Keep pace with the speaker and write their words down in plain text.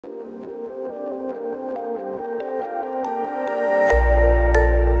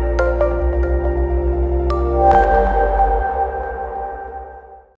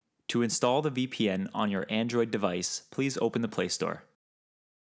To install the VPN on your Android device, please open the Play Store.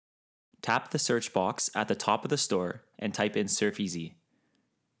 Tap the search box at the top of the store and type in SurfEasy.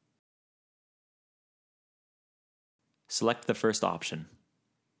 Select the first option.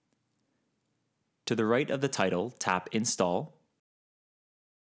 To the right of the title, tap Install.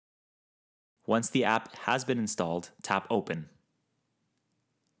 Once the app has been installed, tap Open.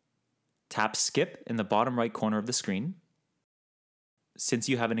 Tap Skip in the bottom right corner of the screen. Since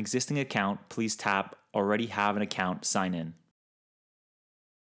you have an existing account, please tap Already Have an Account, Sign In.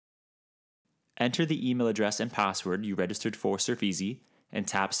 Enter the email address and password you registered for SurfEasy and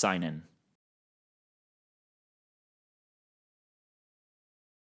tap Sign In.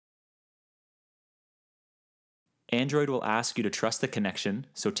 Android will ask you to trust the connection,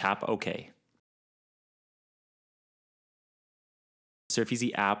 so tap OK. The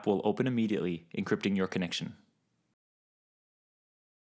SurfEasy app will open immediately, encrypting your connection.